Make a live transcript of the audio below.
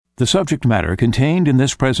The subject matter contained in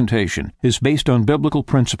this presentation is based on biblical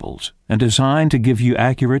principles and designed to give you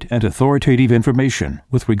accurate and authoritative information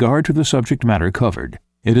with regard to the subject matter covered.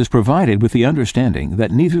 It is provided with the understanding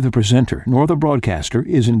that neither the presenter nor the broadcaster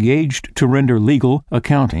is engaged to render legal,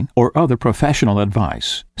 accounting, or other professional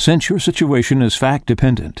advice. Since your situation is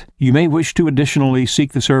fact-dependent, you may wish to additionally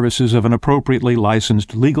seek the services of an appropriately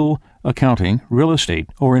licensed legal, accounting, real estate,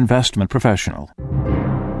 or investment professional.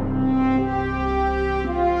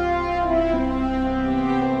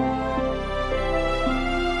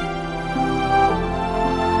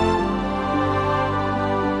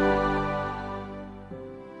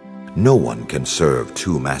 No one can serve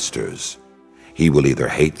two masters. He will either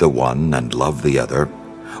hate the one and love the other,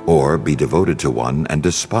 or be devoted to one and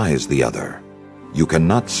despise the other. You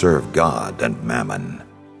cannot serve God and mammon.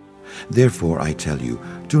 Therefore, I tell you,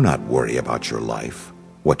 do not worry about your life,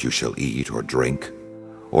 what you shall eat or drink,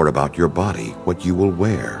 or about your body, what you will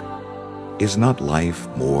wear. Is not life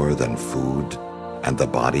more than food, and the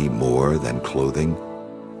body more than clothing?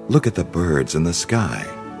 Look at the birds in the sky.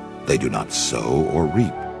 They do not sow or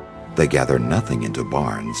reap. They gather nothing into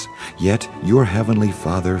barns, yet your heavenly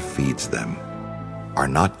Father feeds them. Are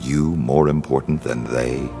not you more important than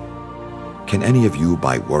they? Can any of you,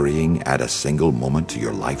 by worrying, add a single moment to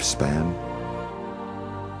your lifespan?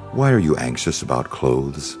 Why are you anxious about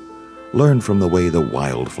clothes? Learn from the way the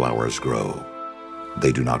wildflowers grow.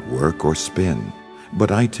 They do not work or spin,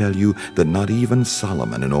 but I tell you that not even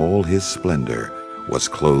Solomon in all his splendor was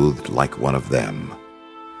clothed like one of them.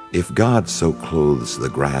 If God so clothes the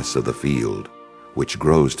grass of the field, which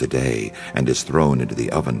grows today and is thrown into the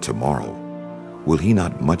oven tomorrow, will he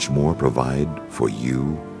not much more provide for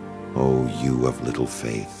you, O you of little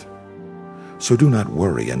faith? So do not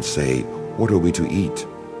worry and say, what are we to eat?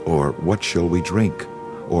 Or what shall we drink?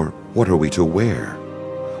 Or what are we to wear?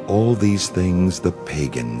 All these things the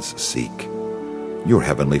pagans seek. Your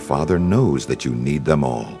heavenly Father knows that you need them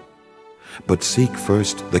all. But seek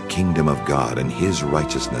first the kingdom of God and his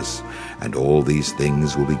righteousness, and all these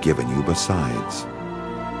things will be given you besides.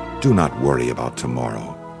 Do not worry about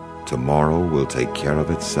tomorrow. Tomorrow will take care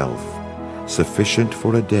of itself. Sufficient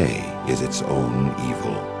for a day is its own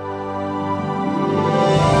evil.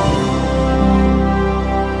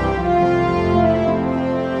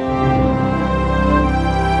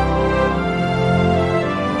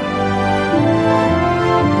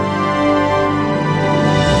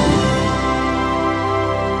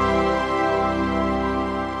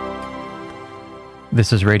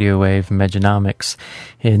 This is Radio Wave Mejanomics.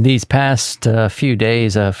 In these past few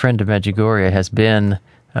days, a friend of Medjugorje has been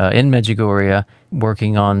in Medjugorje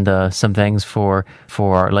working on some things for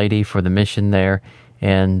Our Lady, for the mission there.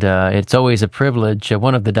 And it's always a privilege.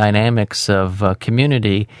 One of the dynamics of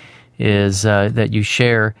community is that you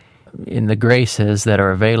share in the graces that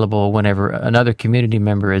are available whenever another community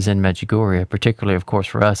member is in Medjugorje. Particularly, of course,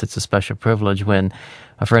 for us, it's a special privilege when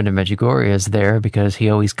a friend of Medjugorje is there, because he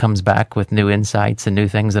always comes back with new insights and new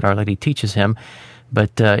things that Our Lady teaches him.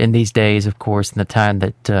 But in these days, of course, in the time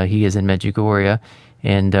that he is in Medjugorje,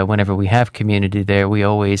 and whenever we have community there, we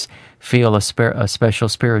always feel a special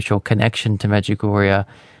spiritual connection to Medjugorje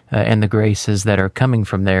and the graces that are coming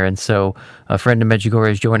from there. And so a friend of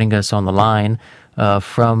Medjugorje is joining us on the line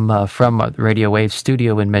from Radio Wave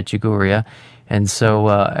studio in Medjugorje. And so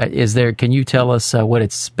can you tell us what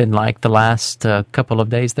it's been like the last couple of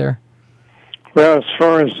days there? Well, as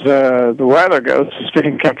far as the weather goes, it's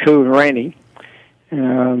been kind of cool and rainy.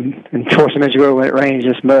 And of course, in Medjugorje, when it rains,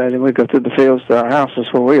 it's mud, and we go through the fields to our houses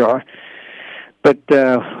where we are. But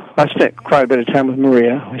I spent quite a bit of time with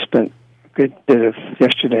Maria. We spent a good bit of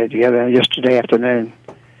yesterday together, yesterday afternoon.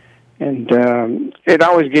 And it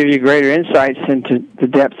always gives you greater insights into the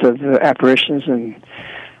depth of the apparitions and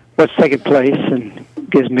what's taking place, and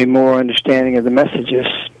gives me more understanding of the messages.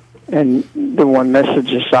 And the one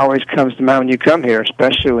message that always comes to mind when you come here,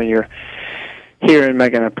 especially when you're here and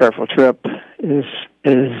making a prayerful trip, is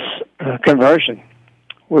conversion.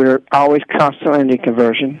 We're always constantly in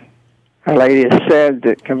conversion. Our Lady has said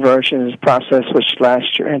that conversion is a process which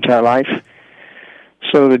lasts your entire life.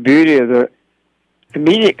 So the beauty of the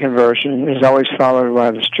immediate conversion is always followed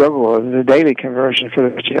by the struggle of the daily conversion for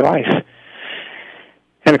the rest of your life.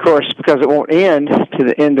 And of course, because it won't end to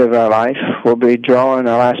the end of our life, we'll be drawing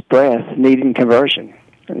our last breath, needing conversion.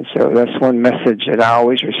 And so that's one message that I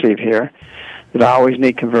always receive here, that I always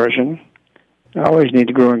need conversion. I always need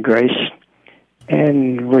to grow in grace.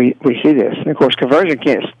 And we see this. And of course, conversion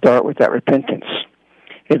can't start without repentance.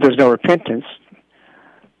 If there's no repentance,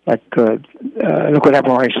 like, look what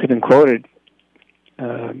happened when it's been quoted,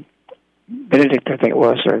 Benedict, I think it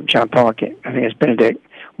was, or John Paul, I think it's Benedict,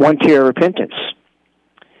 one tear of repentance.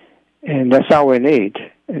 And that's all we need.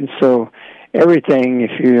 And so everything,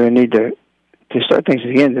 if you need to start things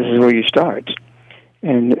again, this is where you start.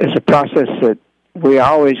 And it's a process that we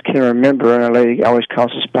always can remember, and Our Lady always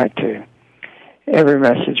calls us back to. Every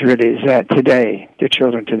message really is that today, dear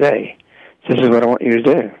children, today, this is what I want you to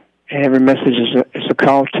do. And every message is a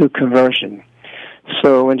call to conversion.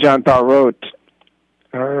 So when John Paul wrote,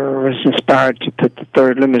 was inspired to put the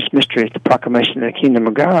third luminous mystery as the proclamation of the kingdom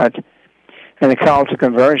of God and the call to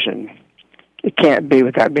conversion, it can't be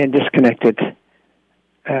without being disconnected.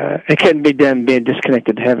 It couldn't be done being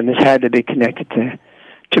disconnected to heaven. It's had to be connected to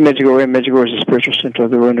Medjugorje. Medjugorje is the spiritual center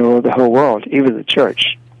of the renewal of the whole world, even the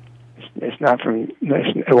church. It's not from.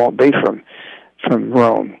 It won't be from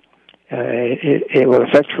Rome. It will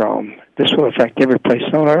affect Rome. This will affect every place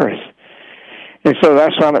on earth. And so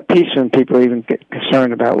that's why I'm at peace when people even get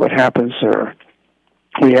concerned about what happens, or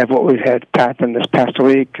we have what we've had happen this past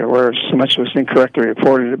week, or where so much was incorrectly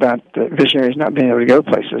reported about the visionaries not being able to go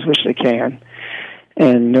places, which they can.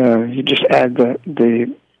 And you just add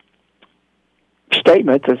the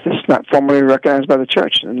statement that this is not formally recognized by the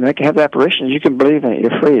church, and they can have the apparitions. You can believe in it.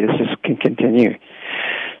 You're free. This can continue.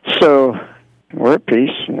 So we're at peace,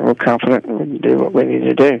 and we're confident, and we can do what we need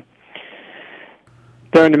to do.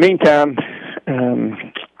 During the meantime,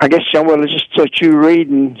 I guess, John, well, let's just let you read,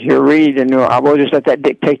 and I will just let that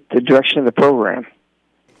dictate the direction of the program.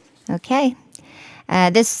 Okay.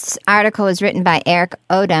 This article was written by Eric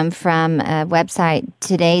Odom from website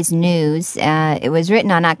Today's News. It was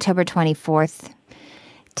written on October 24th,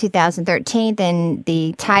 2013, and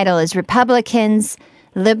the title is Republicans,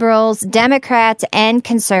 Liberals, Democrats, and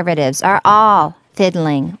Conservatives are all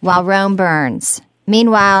fiddling while Rome burns.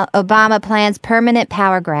 Meanwhile, Obama plans permanent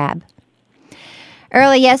power grab.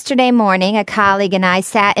 Early yesterday morning, a colleague and I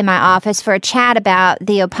sat in my office for a chat about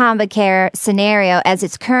the Obamacare scenario as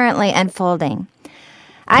it's currently unfolding.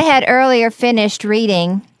 I had earlier finished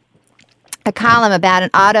reading a column about an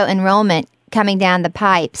auto-enrollment coming down the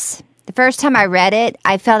pipes. The first time I read it,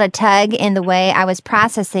 I felt a tug in the way I was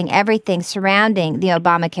processing everything surrounding the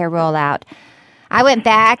Obamacare rollout. I went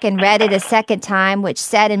back and read it a second time, which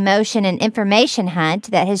set in motion an information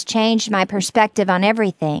hunt that has changed my perspective on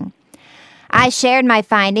everything. I shared my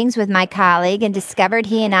findings with my colleague and discovered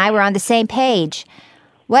he and I were on the same page.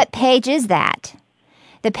 What page is that?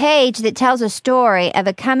 The page that tells a story of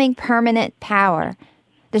a coming permanent power.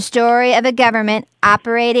 The story of a government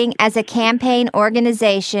operating as a campaign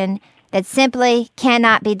organization that simply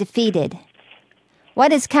cannot be defeated.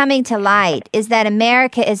 What is coming to light is that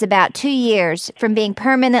America is about 2 years from being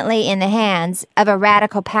permanently in the hands of a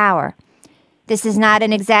radical power. This is not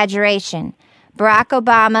an exaggeration. Barack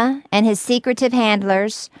Obama and his secretive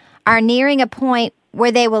handlers are nearing a point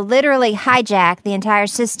where they will literally hijack the entire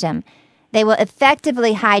system. They will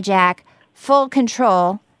effectively hijack full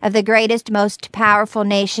control of the greatest, most powerful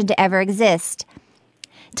nation to ever exist.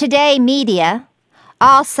 Today, media,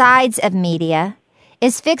 all sides of media,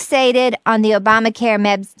 is fixated on the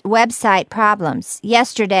Obamacare website problems.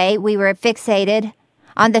 Yesterday, we were fixated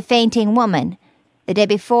on the fainting woman. The day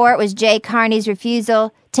before, it was Jay Carney's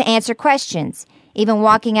refusal to answer questions, even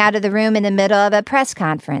walking out of the room in the middle of a press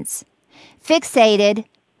conference. Fixated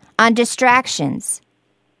on distractions.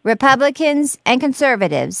 Republicans and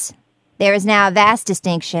conservatives, there is now a vast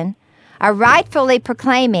distinction, are rightfully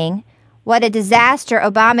proclaiming what a disaster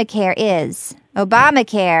Obamacare is.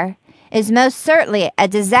 Obamacare is most certainly a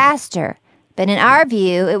disaster, but in our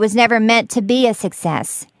view, it was never meant to be a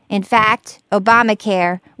success. In fact,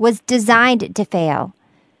 Obamacare was designed to fail.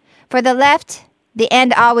 For the left, the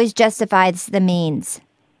end always justifies the means.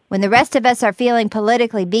 When the rest of us are feeling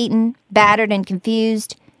politically beaten, battered, and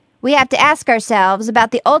confused, we have to ask ourselves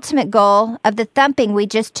about the ultimate goal of the thumping we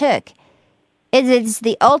just took. It is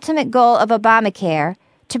the ultimate goal of Obamacare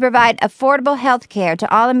to provide affordable health care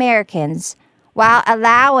to all Americans while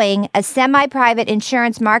allowing a semi-private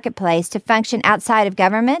insurance marketplace to function outside of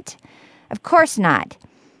government? Of course not.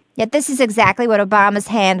 Yet this is exactly what Obama's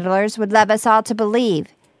handlers would love us all to believe.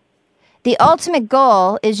 The ultimate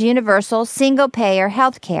goal is universal single-payer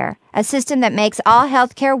health care, a system that makes all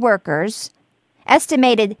health care workers,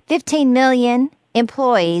 estimated 15 million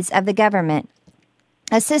employees of the government,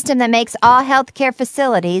 a system that makes all health care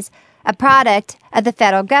facilities a product of the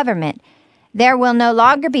federal government. There will no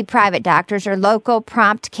longer be private doctors or local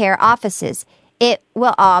prompt care offices. It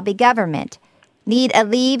will all be government. Need a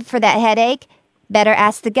leave for that headache? Better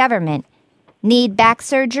ask the government. Need back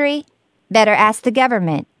surgery? Better ask the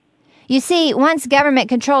government. You see, once government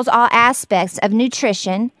controls all aspects of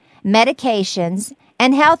nutrition, medications,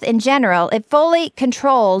 and health in general, it fully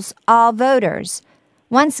controls all voters.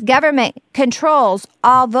 Once government controls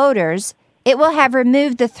all voters, It will have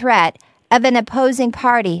removed the threat of an opposing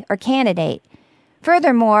party or candidate.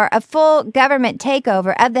 Furthermore, a full government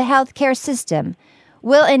takeover of the healthcare system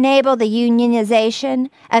will enable the unionization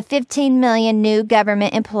of 15 million new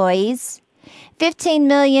government employees, 15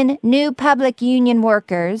 million new public union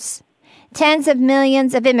workers, tens of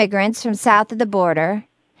millions of immigrants from south of the border,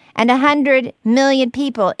 and 100 million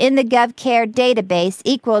people in the GovCare database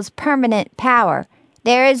equals permanent power.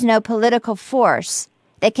 There is no political force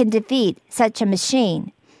that can defeat such a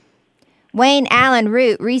machine. Wayne Allen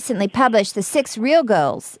Root recently published the 6 real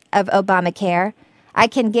goals of Obamacare. I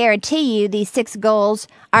can guarantee you these 6 goals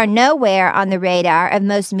are nowhere on the radar of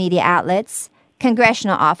most media outlets,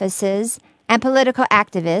 congressional offices, and political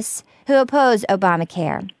activists who oppose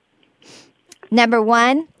Obamacare. Number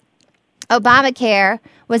 1, Obamacare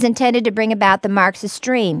was intended to bring about the Marxist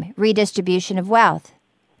dream, redistribution of wealth.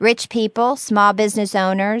 Rich people, small business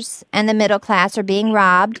owners, and the middle class are being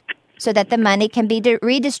robbed so that the money can be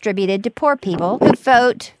redistributed to poor people who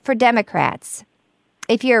vote for Democrats.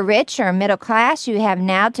 If you're rich or middle class, you have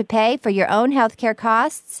now to pay for your own health care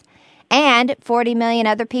costs and 40 million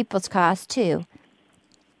other people's costs too.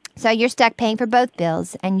 So you're stuck paying for both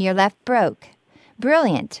bills and you're left broke.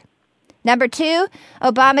 Brilliant. Number 2,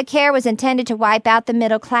 Obamacare was intended to wipe out the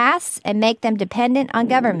middle class and make them dependent on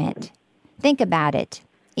government. Think about it.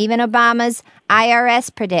 Even Obama's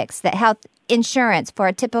IRS predicts that health insurance for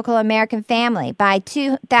a typical American family by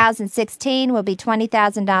 2016 will be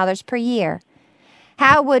 $20,000 per year.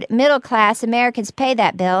 How would middle-class Americans pay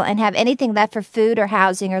that bill and have anything left for food or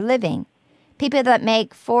housing or living? People that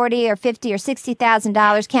make $40,000 or $50,000 or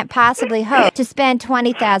 $60,000 can't possibly hope to spend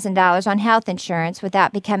 $20,000 on health insurance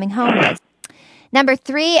without becoming homeless. Number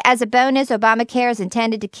 3, as a bonus, Obamacare is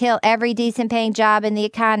intended to kill every decent-paying job in the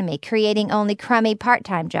economy, creating only crummy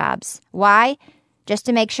part-time jobs. Why? Just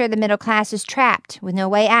to make sure the middle class is trapped with no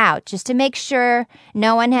way out, just to make sure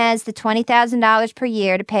no one has the $20,000 per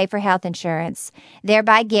year to pay for health insurance,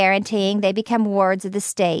 thereby guaranteeing they become wards of the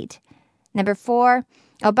state. Number 4,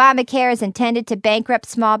 Obamacare is intended to bankrupt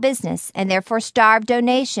small business and therefore starve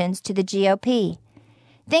donations to the GOP.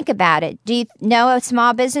 Think about it. Do you know a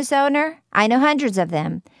small business owner? I know hundreds of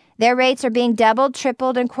them. Their rates are being doubled,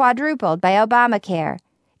 tripled, and quadrupled by Obamacare.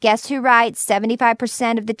 Guess who writes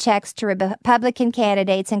 75% of the checks to Republican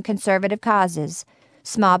candidates and conservative causes?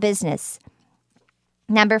 Small business.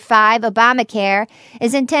 Number 5, Obamacare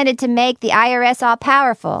is intended to make the IRS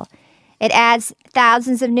all-powerful. It adds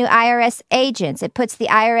thousands of new IRS agents. It puts the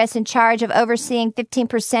IRS in charge of overseeing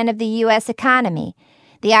 15% of the U.S. economy.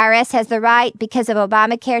 The IRS has the right, because of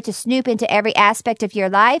Obamacare, to snoop into every aspect of your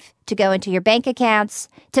life, to go into your bank accounts,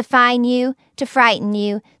 to fine you, to frighten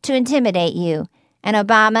you, to intimidate you. And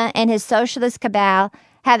Obama and his socialist cabal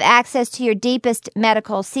have access to your deepest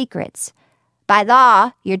medical secrets. By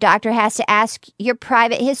law, your doctor has to ask your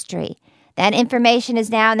private history. That information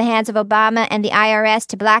is now in the hands of Obama and the IRS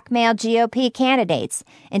to blackmail GOP candidates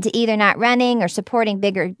into either not running or supporting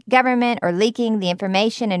bigger government or leaking the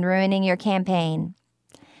information and ruining your campaign.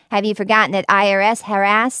 Have you forgotten that IRS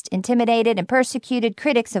harassed, intimidated, and persecuted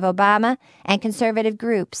critics of Obama and conservative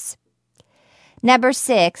groups? Number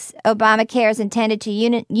 6, Obamacare is intended to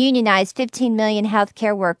unionize 15 million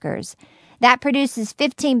healthcare workers. That produces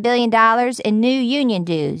 $15 billion in new union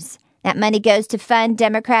dues. That money goes to fund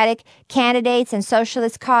Democratic candidates and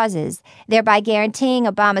socialist causes, thereby guaranteeing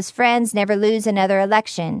Obama's friends never lose another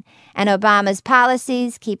election. And Obama's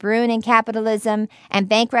policies keep ruining capitalism and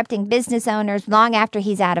bankrupting business owners long after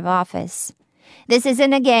he's out of office. This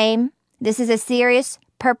isn't a game. This is a serious,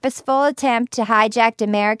 purposeful attempt to hijack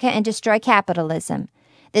America and destroy capitalism.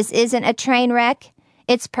 This isn't a train wreck.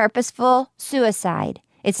 It's purposeful suicide.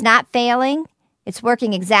 It's not failing. It's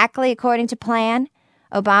working exactly according to plan.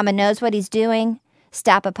 Obama knows what he's doing.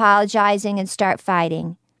 Stop apologizing and start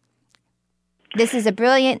fighting. This is a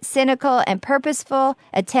brilliant, cynical, and purposeful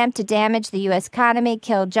attempt to damage the U.S. economy,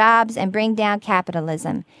 kill jobs, and bring down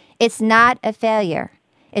capitalism. It's not a failure.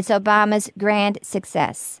 It's Obama's grand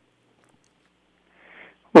success.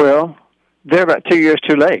 Well, they're about 2 years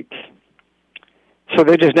too late. So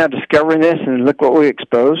they're just now discovering this, and look what we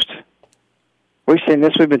exposed. We've seen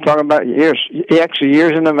this. We've been talking about years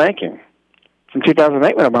in the making. From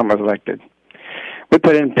 2008 when Obama was elected. We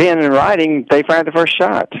put in pen and writing, they fired the first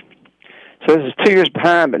shot. So this is 2 years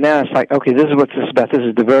behind, but now it's like, okay, this is what this is about. This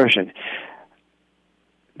is diversion.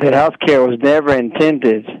 That health care was never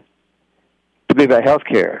intended to be about health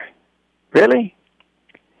care. Really?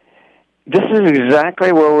 This is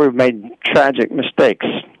exactly where we've made tragic mistakes.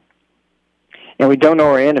 And we don't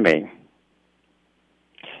know our enemy.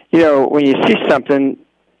 You know, when you see something,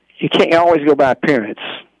 you can't always go by appearance.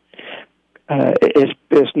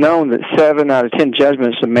 it's known that 7 out of 10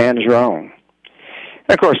 judgments of man is wrong.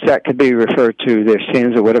 Of course, that could be referred to their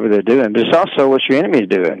sins or whatever they're doing, but it's also what your enemy is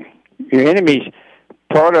doing. Your enemy's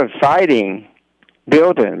part of fighting,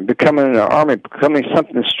 building, becoming an army, becoming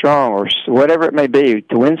something strong, or whatever it may be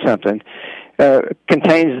to win something,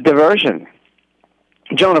 contains diversion.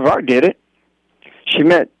 Joan of Arc did it. She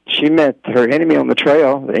met her enemy on the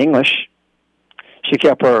trail, the English. She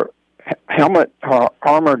kept her helmet, her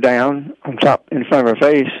armor down on top in front of her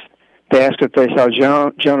face. They asked if they saw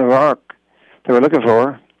Joan of Arc. They were looking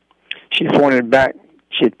for her. She pointed back.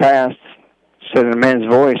 She had passed, said in a man's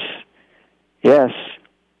voice, yes,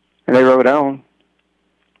 and they rode on.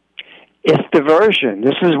 It's diversion.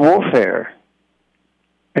 This is warfare,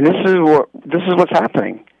 and this is what's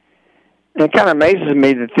happening. And it kind of amazes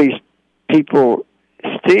me that these people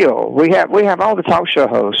still. We have all the talk show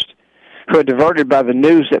hosts who are diverted by the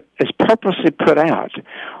news that is purposely put out.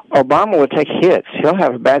 Obama will take hits. He'll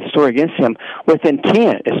have a bad story against him with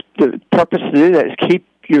intent. The purpose to do that is keep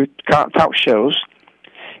your talk shows,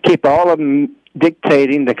 keep all of them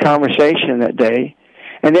dictating the conversation that day,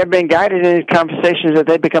 and they're being guided in conversations that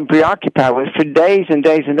they become preoccupied with for days and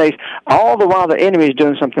days and days, all the while the enemy is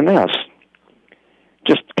doing something else.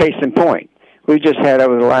 Just case in point, we just had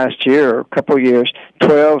over the last year or a couple of years,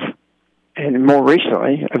 12, and more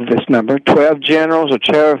recently of this number, 12 generals or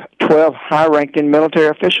 12 high-ranking military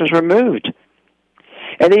officials removed.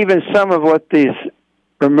 And even some of what these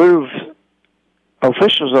removed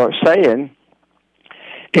officials are saying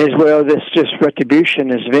is, well, this just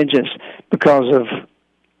retribution is vengeance because of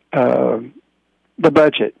the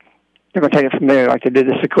budget. They're going to take it from there like they did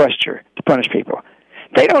the sequester to punish people.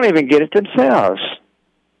 They don't even get it themselves.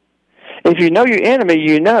 If you know your enemy,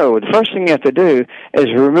 you know the first thing you have to do is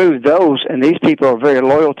remove those, and these people are very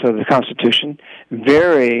loyal to the Constitution,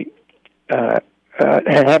 very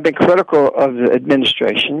and have been critical of the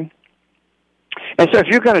administration. And so if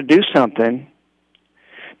you're going to do something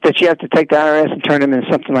that you have to take the IRS and turn them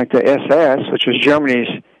into something like the SS, which was Germany's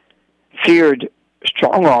feared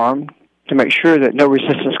strong arm to make sure that no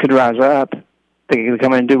resistance could rise up, they can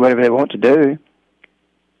come in and do whatever they want to do.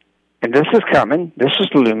 And this is coming. This is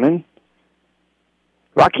looming.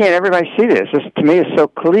 Why can't everybody see this? This, to me, is so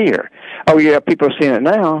clear. Oh, yeah, people are seeing it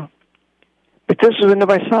now. But this is when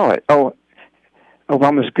nobody saw it. Oh,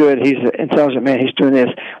 Obama's good. He's an intelligent man. He's doing this.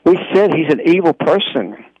 We said he's an evil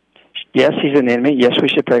person. Yes, he's an enemy. Yes, we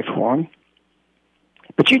should pray for him.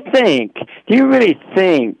 But do you really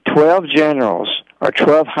think 12 generals or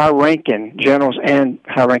 12 high-ranking generals and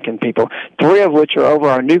high-ranking people, 3 of which are over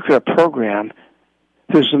our nuclear program,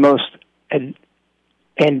 who's the most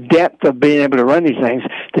in depth of being able to run these things,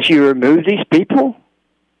 that you remove these people?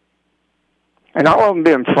 And all of them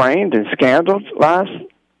being framed and scandalized,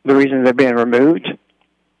 the reason they're being removed?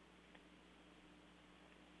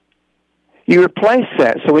 You replace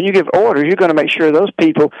that. So when you give orders, you're going to make sure those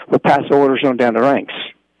people will pass orders on down the ranks.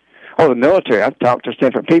 Oh, the military, I've talked to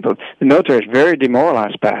different people. The military is very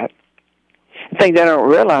demoralized by it. The thing they don't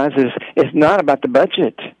realize is it's not about the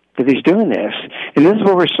budget that he's doing this. And this is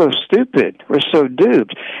where we're so stupid. We're so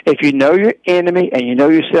duped. If you know your enemy and you know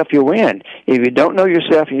yourself, you win. If you don't know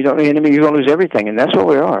yourself and you don't know your enemy, you're going to lose everything. And that's what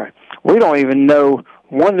we are. We don't even know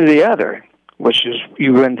one or the other, which is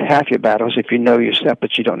you win half your battles if you know yourself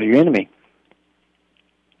but you don't know your enemy.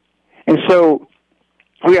 And so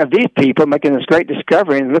we have these people making this great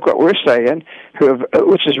discovery, and look what we're saying,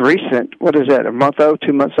 which is recent. What is that, a month old,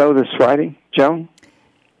 2 months old this Friday, Joan?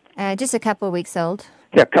 Just a couple of weeks old.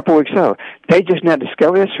 Yeah, a couple of weeks old. They just now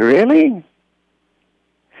discovered this, really?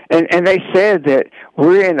 And they said that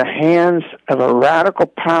we're in the hands of a radical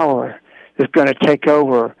power that's going to take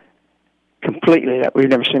over completely that we've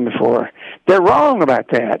never seen before. They're wrong about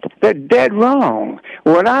that. They're dead wrong.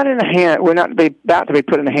 We're not about to be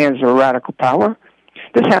put in the hands of a radical power.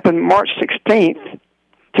 This happened March 16th,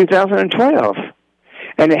 2012.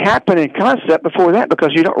 And it happened in concept before that because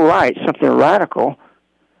you don't write something radical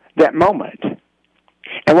that moment.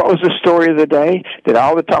 And what was the story of the day? That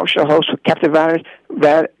all the talk show hosts were captivated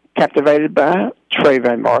by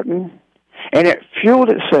Trayvon Martin. And it fueled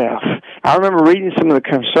itself. I remember reading some of the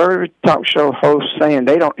conservative talk show hosts saying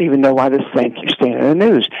they don't even know why this thing keeps staying in the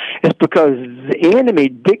news. It's because the enemy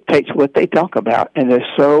dictates what they talk about, and they're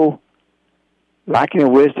so lacking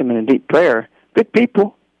in wisdom and in deep prayer. Good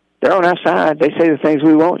people. They're on our side. They say the things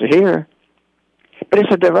we want to hear. But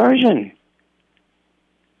it's a diversion.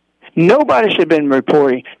 Nobody should have been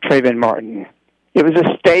reporting Trayvon Martin. It was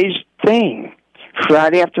a staged thing.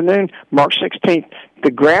 Friday afternoon, March 16th,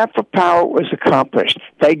 the grab for power was accomplished.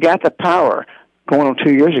 They got the power going on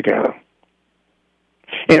 2 years ago.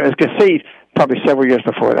 And it was conceived probably several years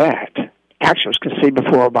before that. actually was conceived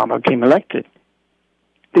before Obama became elected.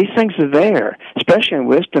 These things are there, especially in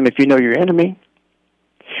wisdom if you know your enemy.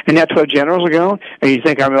 And now 12 generals are gone, and you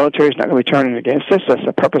think our military is not going to be turning against us? That's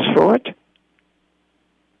the purpose for it?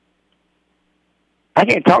 I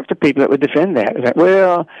can't talk to people that would defend that. It's like,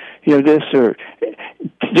 well, this or...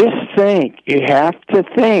 Just think. You have to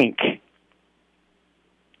think.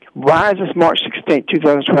 Why is this March 16,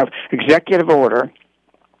 2012 executive order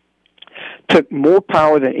took more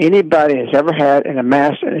power than anybody has ever had and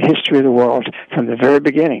amassed in the history of the world from the very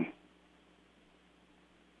beginning?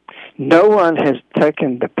 No one has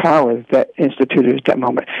taken the power that instituted at that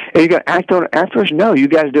moment. Are you going to act on it afterwards? No, you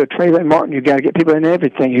got to do a Trayvon Martin. You got to get people in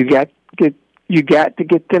everything. You got to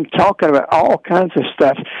get them talking about all kinds of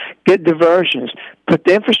stuff. Get diversions. Put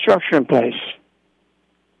the infrastructure in place.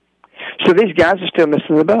 So these guys are still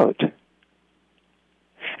missing the boat,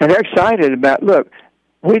 and they're excited about. Look,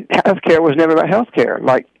 healthcare was never about healthcare.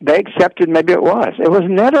 Like they accepted, maybe it was. It was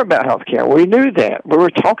never about healthcare. We knew that. We were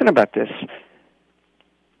talking about this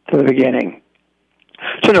to the beginning.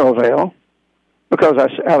 To no avail, because as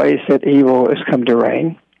LA said, evil has come to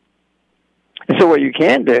reign. And so what you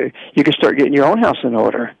can do, you can start getting your own house in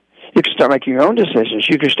order. You can start making your own decisions.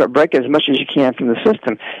 You can start breaking as much as you can from the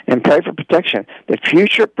system and pray for protection. The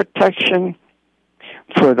future protection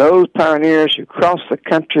for those pioneers who crossed the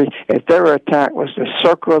country, if they were attacked, was to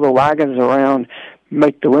circle the wagons around,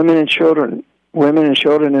 make the women and children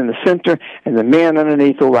in the center, and the men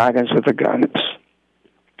underneath the wagons with the guns.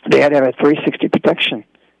 They had to have a 360 protection.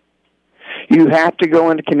 You have to go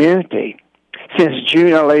into community. Since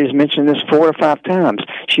June, our lady's mentioned this 4 or 5 times.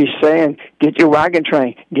 She's saying, get your wagon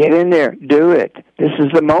train. Get in there. Do it. This is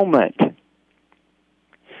the moment.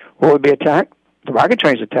 Will it be attacked? The wagon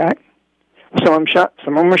train's attacked. Some of them shot.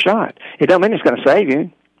 Some of them were shot. It don't mean it's going to save you.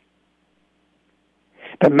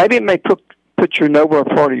 But maybe it may put your nobler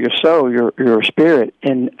part of your soul, your spirit,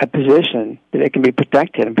 in a position that it can be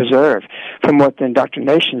protected and preserved from what the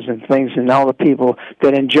indoctrinations and things and all the people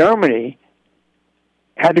that in Germany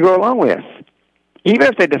had to go along with. Even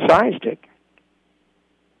if they decised it,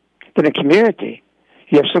 then in community,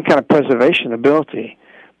 you have some kind of preservation ability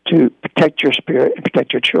to protect your spirit and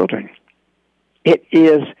protect your children. It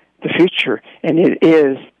is the future, and it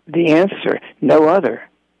is the answer, no other.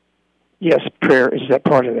 Yes, prayer is that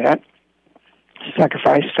part of that.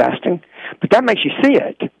 Sacrifice, fasting. But that makes you see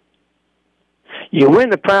it. You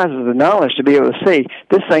win the prize of the knowledge to be able to see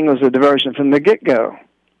this thing was a diversion from the get-go.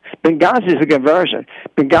 Benghazi is a conversion.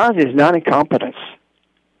 Benghazi is not incompetence.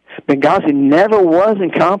 Benghazi never was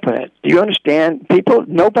incompetent. Do you understand?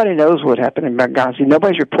 Nobody knows what happened in Benghazi.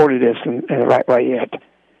 Nobody's reported this in the right way yet.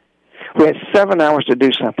 We had 7 hours to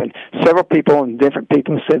do something. Several people and different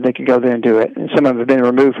people said they could go there and do it, and some of them have been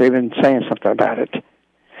removed for even saying something about it.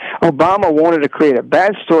 Obama wanted to create a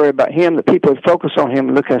bad story about him that people would focus on him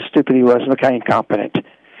and look how stupid he was and look how incompetent.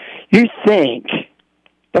 You think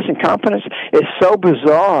that's incompetence? It's so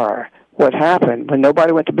bizarre what happened when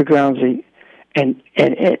nobody went to Benghazi and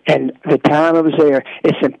the time it was there.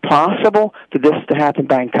 It's impossible for this to happen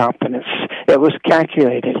by incompetence. It was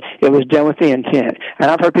calculated. It was done with the intent. And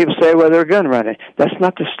I've heard people say, well, they're gun running. That's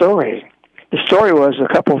not the story. The story was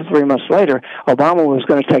 3 months later, Obama was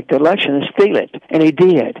going to take the election and steal it. And he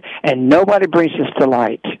did. And nobody brings this to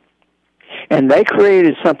light. And they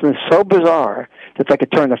created something so bizarre that they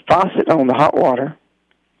could turn the faucet on the hot water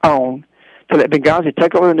on to let Benghazi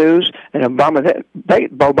take over the news, and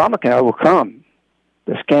Obama can overcome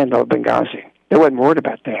the scandal of Benghazi. They wasn't worried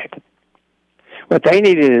about that. What they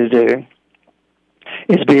needed to do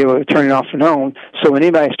is be able to turn it off and on, so when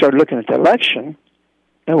anybody started looking at the election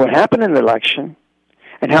and what happened in the election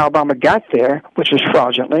and how Obama got there, which was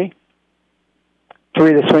fraudulently,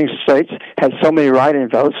 3 of the swing states had so many write-in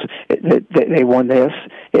votes that they won this.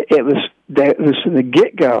 It was from the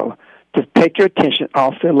get-go to take your attention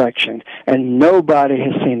off the election. And nobody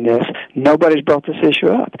has seen this. Nobody's brought this issue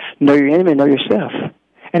up. Know your enemy, know yourself.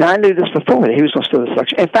 And I knew this before, that he was going to steal this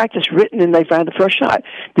election. In fact, it's written and they found the first shot.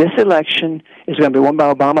 This election is going to be won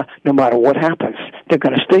by Obama no matter what happens. They're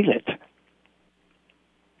going to steal it.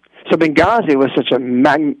 So Benghazi was such a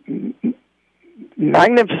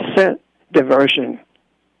magnificent diversion,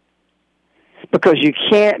 because you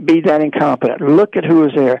can't be that incompetent. Look at who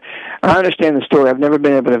was there. I understand the story. I've never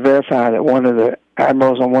been able to verify that one of the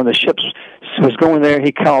admirals on one of the ships was going there.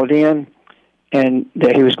 He called in, and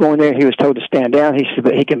that he was going there. He was told to stand down. He said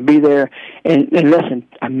that he can be there. And in less than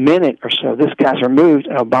a minute or so, this guy's removed,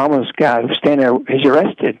 and Obama's guy who's standing there, he's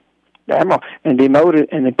arrested, the admiral, and demoted,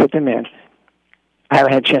 and they put them in. I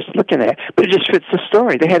haven't had a chance to look at that, but it just fits the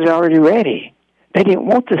story. They had it already ready. They didn't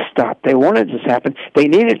want this to stop. They wanted this to happen. They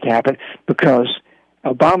needed it to happen because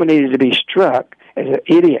Obama needed to be struck as an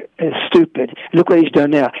idiot, as stupid. Look what he's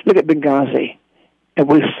done now. Look at Benghazi. And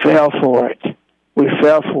we fell for it. We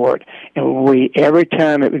fell for it. And every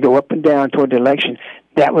time it would go up and down toward the election,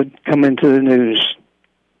 that would come into the news.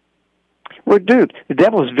 We're duped. The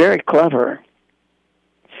devil is very clever.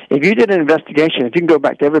 If you did an investigation, if you can go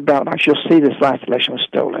back to every ballot box, you'll see this last election was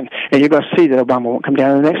stolen. And you're going to see that Obama won't come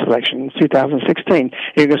down in the next election in 2016.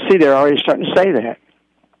 You're going to see they're already starting to say that.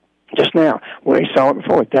 Just now, we saw it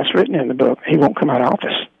before. That's written in the book. He won't come out of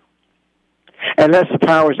office. Unless the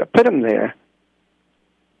powers that put him there,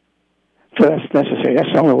 so that's necessary.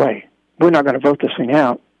 That's the only way. We're not going to vote this thing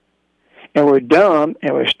out. And we're dumb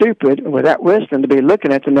and we're stupid and without wisdom to be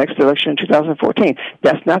looking at the next election in 2014.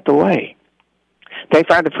 That's not the way. They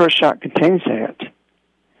find the first shot contains that.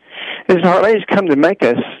 This Our Lady's come to make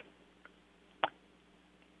us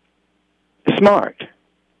smart.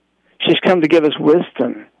 She's come to give us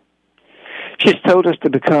wisdom. She's told us to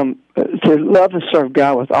love and serve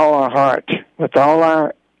God with all our heart, with all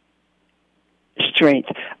our strength,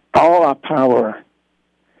 all our power.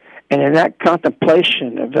 And in that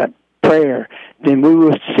contemplation of that prayer, then we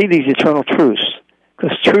will see these eternal truths,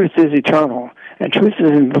 because truth is eternal, and truth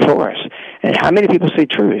is before us. And how many people see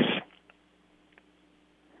truth?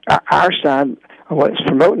 Our side, what's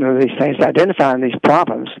promoting these things, identifying these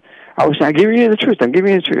problems, always say, I'm giving you the truth, I'm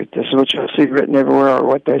giving you the truth. This is what you'll see written everywhere, or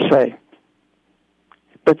what they say.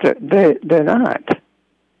 But they're not.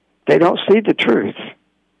 They don't see the truth.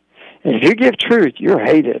 And if you give truth, you're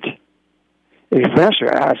hated. If you answer,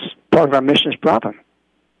 that's part of our mission's problem.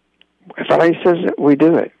 If Our Lady says it, we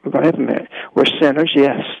do it. We're going to implement it. We're sinners,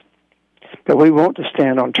 yes. But we want to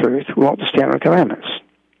stand on truth. We want to stand on commandments.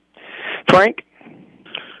 Frank?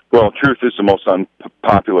 Well, truth is the most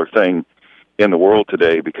unpopular thing in the world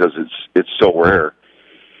today because it's so rare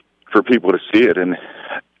for people to see it, and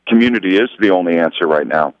community is the only answer right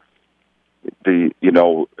now. The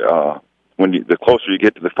closer you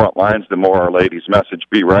get to the front lines, the more Our Lady's message,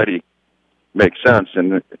 be ready, makes sense.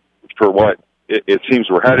 And for what it seems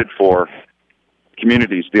we're headed for,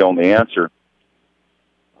 community is the only answer.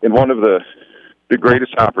 And one of the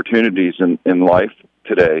greatest opportunities in life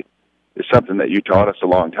today is something that you taught us a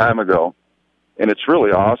long time ago. And it's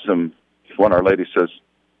really awesome when Our Lady says,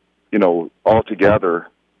 all together,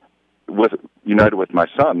 united with my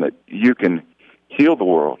son, that you can heal the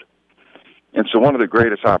world. And so one of the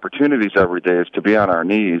greatest opportunities every day is to be on our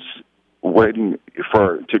knees waiting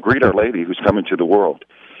to greet Our Lady who's coming to the world.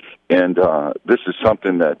 And this is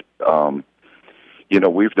something that,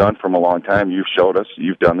 we've done from a long time. You've showed us.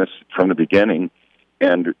 You've done this from the beginning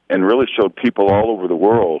and really showed people all over the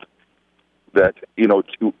world that,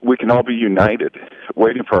 we can all be united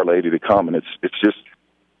waiting for Our Lady to come. And it's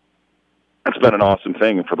been an awesome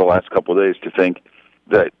thing for the last couple of days to think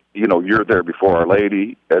that, you're there before Our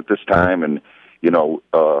Lady at this time, and,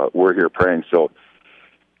 we're here praying. So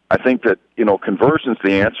I think that, conversion's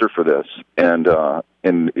the answer for this. And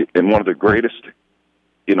one of the greatest,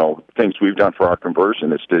 things we've done for our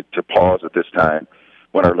conversion is to pause at this time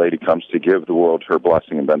when Our Lady comes to give the world her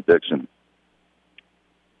blessing and benediction.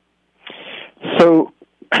 So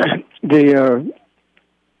the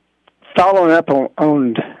following up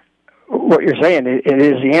on what you're saying, it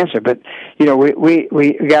is the answer. But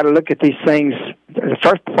we got to look at these things. The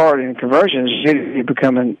first part in conversion is you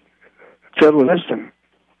becoming filled with wisdom.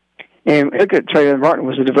 And look at Trayvon Martin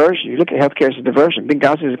was a diversion. You look at healthcare as a diversion.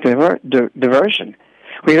 Benghazi is a diversion.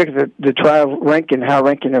 We look at the trial ranking, how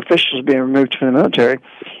ranking officials being removed from the military,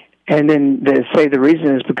 and then they say the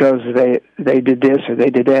reason is because they did this or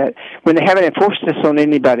they did that. When they haven't enforced this on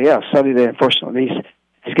anybody else, suddenly they enforce it on these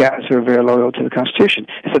guys who are very loyal to the Constitution.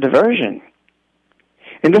 It's a diversion.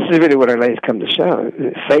 And this is really what Our Lady's come to show.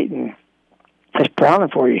 Satan is prowling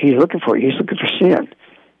for you. He's looking for you. He's looking for sin.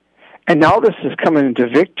 And all this is coming into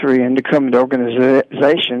victory and becoming the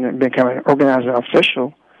organization and becoming an organized and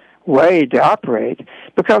official way to operate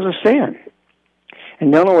because of sin.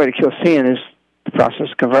 And the only way to kill sin is the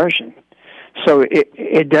process of conversion. So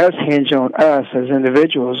it does hinge on us as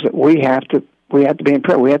individuals that we have to be in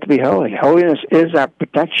prayer. We have to be holy. Holiness is our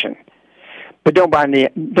protection. But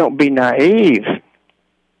don't be naive.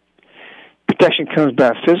 Protection comes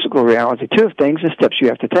by physical reality, too, of things and steps you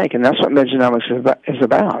have to take. And that's what Mejanomics is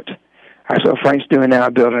about. That's what Frank's doing now,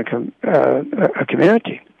 building a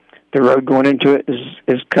community. The road going into it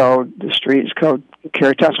is called, the street is called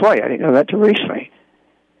Caritas Way. I didn't know that till recently.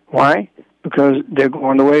 Why? Because they're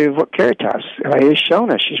going the way of what Caritas has shown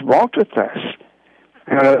us. She's walked with us.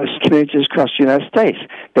 There's communities across the United States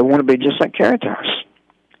that want to be just like Caritas.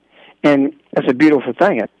 And that's a beautiful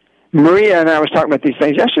thing. Maria and I was talking about these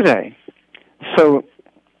things yesterday. So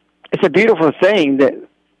it's a beautiful thing that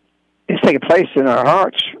is taking place in our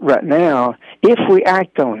hearts right now if we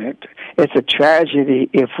act on it. It's a tragedy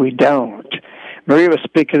if we don't. Maria was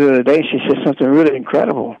speaking the other day. She said something really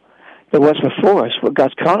incredible. That what's before us, what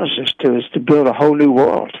God's calling us to, is to build a whole new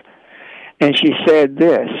world. And she said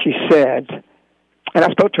this. She said, and I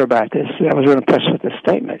spoke to her about this, and I was really impressed with this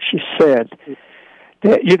statement. She said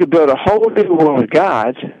that you could build a whole new world with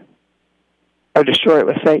God or destroy it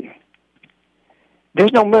with Satan.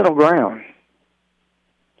 There's no middle ground.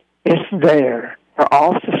 It's there. We're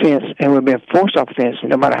off the fence, and we're being forced off the fence.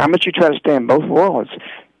 No matter how much you try to stay in both worlds,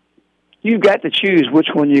 you've got to choose which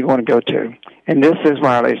one you're going to go to. And this is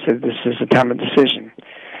why they said this is a time of decision.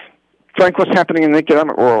 Frank, what's happening in the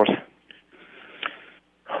economic world?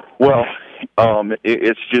 Well,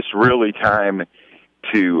 it's just really time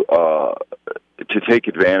to take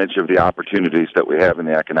advantage of the opportunities that we have in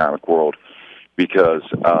the economic world, because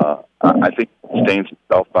I think it sustains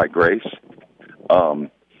itself by grace.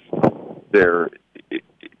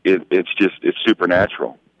 It's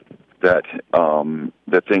supernatural that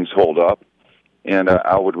things hold up, and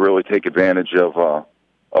I would really take advantage of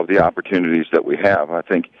the opportunities that we have. I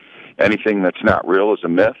think anything that's not real is a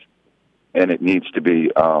myth, and it needs to be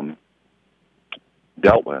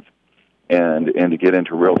dealt with, and to get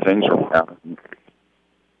into real things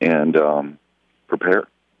and prepare.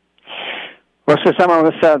 Well, since I'm on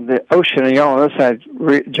this side of the ocean and you're on this side,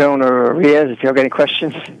 Joan or Riaz, if y'all got any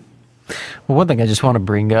questions? Well, one thing I just want to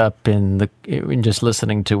bring up in just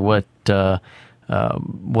listening to what it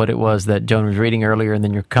was that Joan was reading earlier, and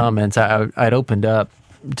then your comments, I'd opened up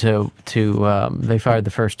to they fired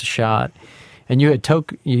the first shot, and you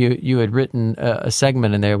had written a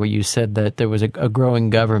segment in there where you said that there was a growing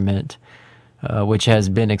government which has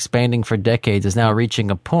been expanding for decades, is now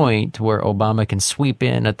reaching a point where Obama can sweep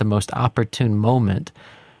in at the most opportune moment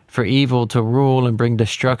for evil to rule and bring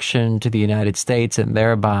destruction to the United States and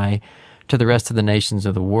thereby to the rest of the nations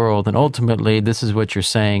of the world. And ultimately, this is what you're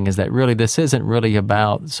saying, is that really this isn't really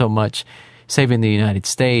about so much saving the United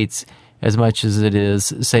States as much as it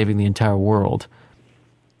is saving the entire world.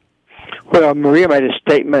 Well, Maria made a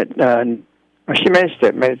statement, she made a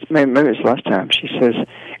statement, maybe it was last time. She says,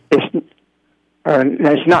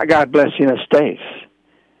 it's not God bless the United States.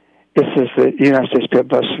 It says the United States be a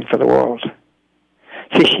blessing for the world.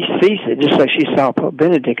 See, she sees it just like she saw Pope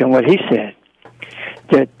Benedict and what he said,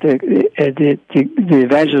 that the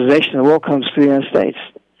evangelization of the world comes through the United States.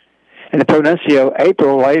 And the Pope Nuncio,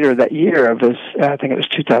 April later that year of his, I think it was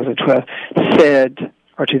 2012, said,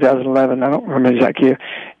 or 2011, I don't remember the exact year,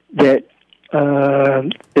 that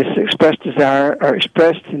it's expressed desire or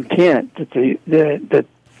expressed intent that the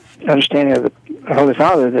understanding of the Holy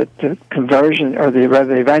Father that the conversion or the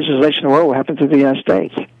evangelization of the world will happen through the United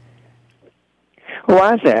States. Well,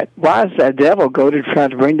 why is that? Why does that devil go to try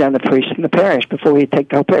to bring down the priest in the parish before he take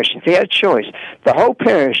the whole parish? If he had a choice, the whole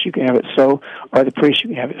parish you can have it so, or the priest you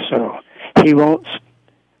can have it so. He wants,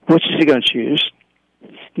 which is he going to choose?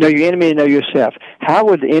 Know your enemy and know yourself. How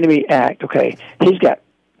would the enemy act? Okay, he's got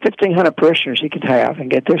 1,500 parishioners he could have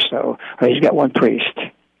and get their soul, or he's got one priest.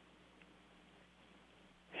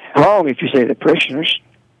 Wrong if you say the parishioners.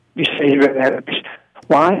 You say he'd rather have a priest.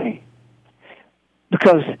 Why?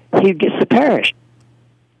 Because he gets the parish.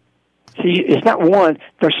 See, it's not 1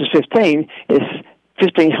 versus 15. It's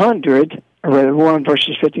 1,500, or rather 1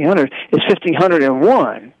 versus 1,500. It's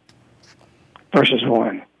 1,501 versus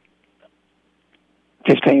 1.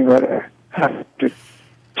 15 rather 100.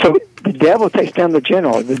 So the devil takes down the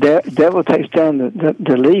general. The devil takes down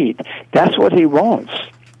the lead. That's what he wants.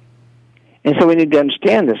 And so we need to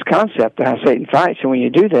understand this concept of how Satan fights. And when you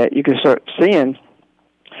do that, you can start seeing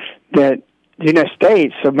that the United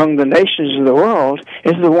States, among the nations of the world,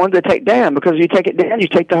 is the one to take down. Because if you take it down, you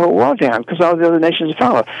take the whole world down, because all the other nations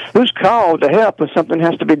follow. Who's called to help when something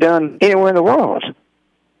has to be done anywhere in the world?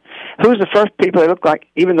 Who's the first people that look like,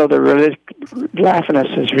 even though they're really laughing at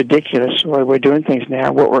us as ridiculous, the way we're doing things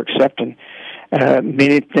now, what we're accepting,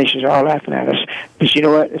 many nations are all laughing at us. But you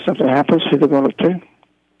know what? If something happens, who they're going to look to?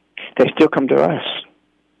 They still come to us.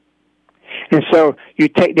 And so you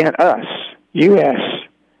take down us, U.S.,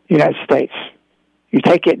 United States. You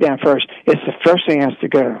take it down first. It's the first thing that has to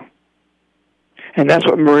go. And that's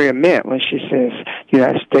what Maria meant when she says the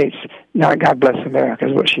United States, not God bless America,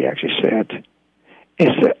 is what she actually said.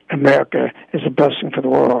 It's that America is a blessing for the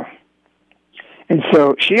world. And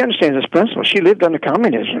so she understands this principle. She lived under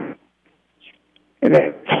communism. And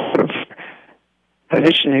that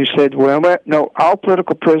physician who said, well, no, all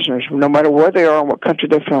political prisoners, no matter where they are and what country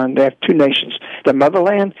they're from, they have two nations, the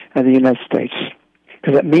motherland and the United States.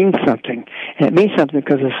 Because it means something. And it means something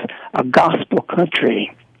because it's a gospel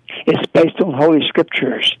country. It's based on Holy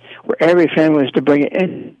Scriptures, where every family is to bring it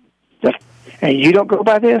in. And you don't go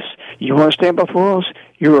by this, you want to stand both worlds,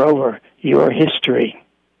 you're over. You are history.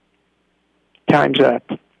 Time's up.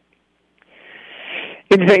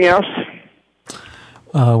 Anything else?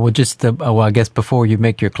 I guess before you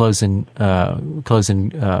make your closing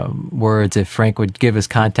words, if Frank would give us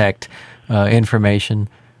contact information.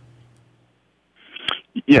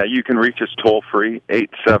 Yeah, you can reach us toll-free,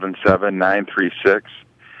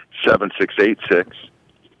 877-936-7686.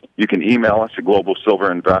 You can email us at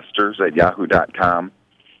globalsilverinvestors@yahoo.com.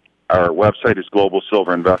 Our website is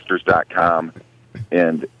globalsilverinvestors.com.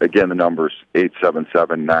 And again, the number is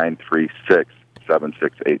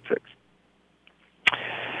 877-936-7686.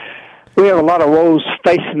 We have a lot of woes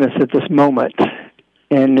facing us at this moment.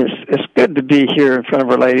 And it's good to be here in front of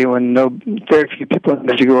Our Lady when very few people in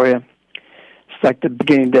Medjugorje. It's like the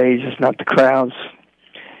beginning days, it's not the crowds.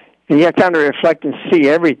 And you have time to reflect and see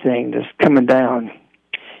everything that's coming down.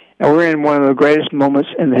 And we're in one of the greatest moments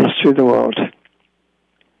in the history of the world.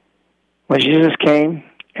 When Jesus came,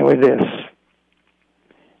 and with this,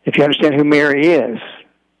 if you understand who Mary is,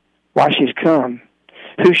 why she's come,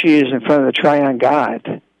 who she is in front of the triune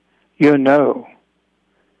God, you'll know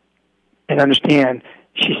and understand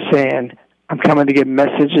she's saying, I'm coming to give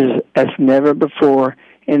messages as never before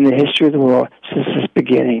in the history of the world since its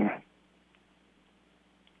beginning.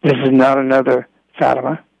 This is not another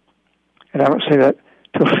Fatima, and I don't say that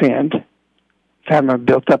to offend. Fatima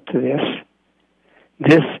built up to this.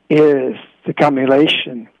 This is the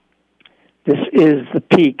culmination. This is the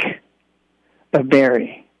peak of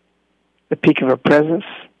Mary, the peak of her presence,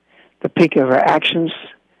 the peak of her actions,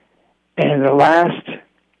 and the last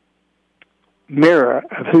mirror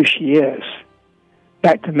of who she is,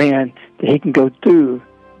 back to man, that he can go through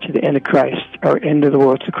to the end of Christ, or end of the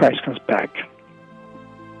world till Christ comes back.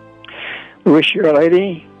 We wish you, Our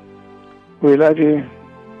Lady. We love you.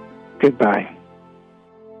 Goodbye.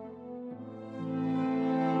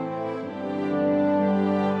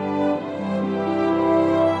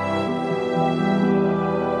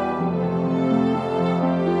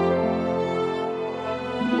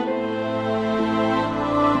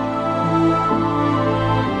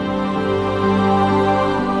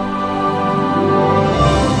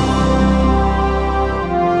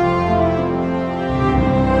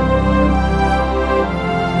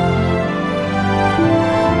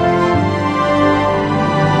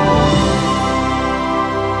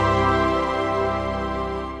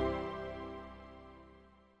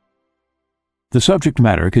 The subject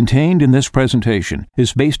matter contained in this presentation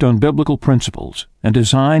is based on biblical principles and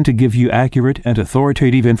designed to give you accurate and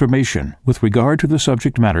authoritative information with regard to the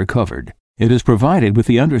subject matter covered. It is provided with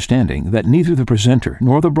the understanding that neither the presenter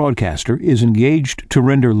nor the broadcaster is engaged to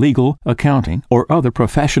render legal, accounting, or other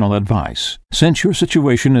professional advice. Since your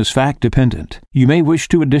situation is fact-dependent, you may wish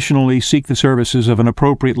to additionally seek the services of an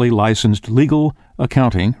appropriately licensed legal,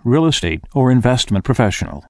 accounting, real estate, or investment professional.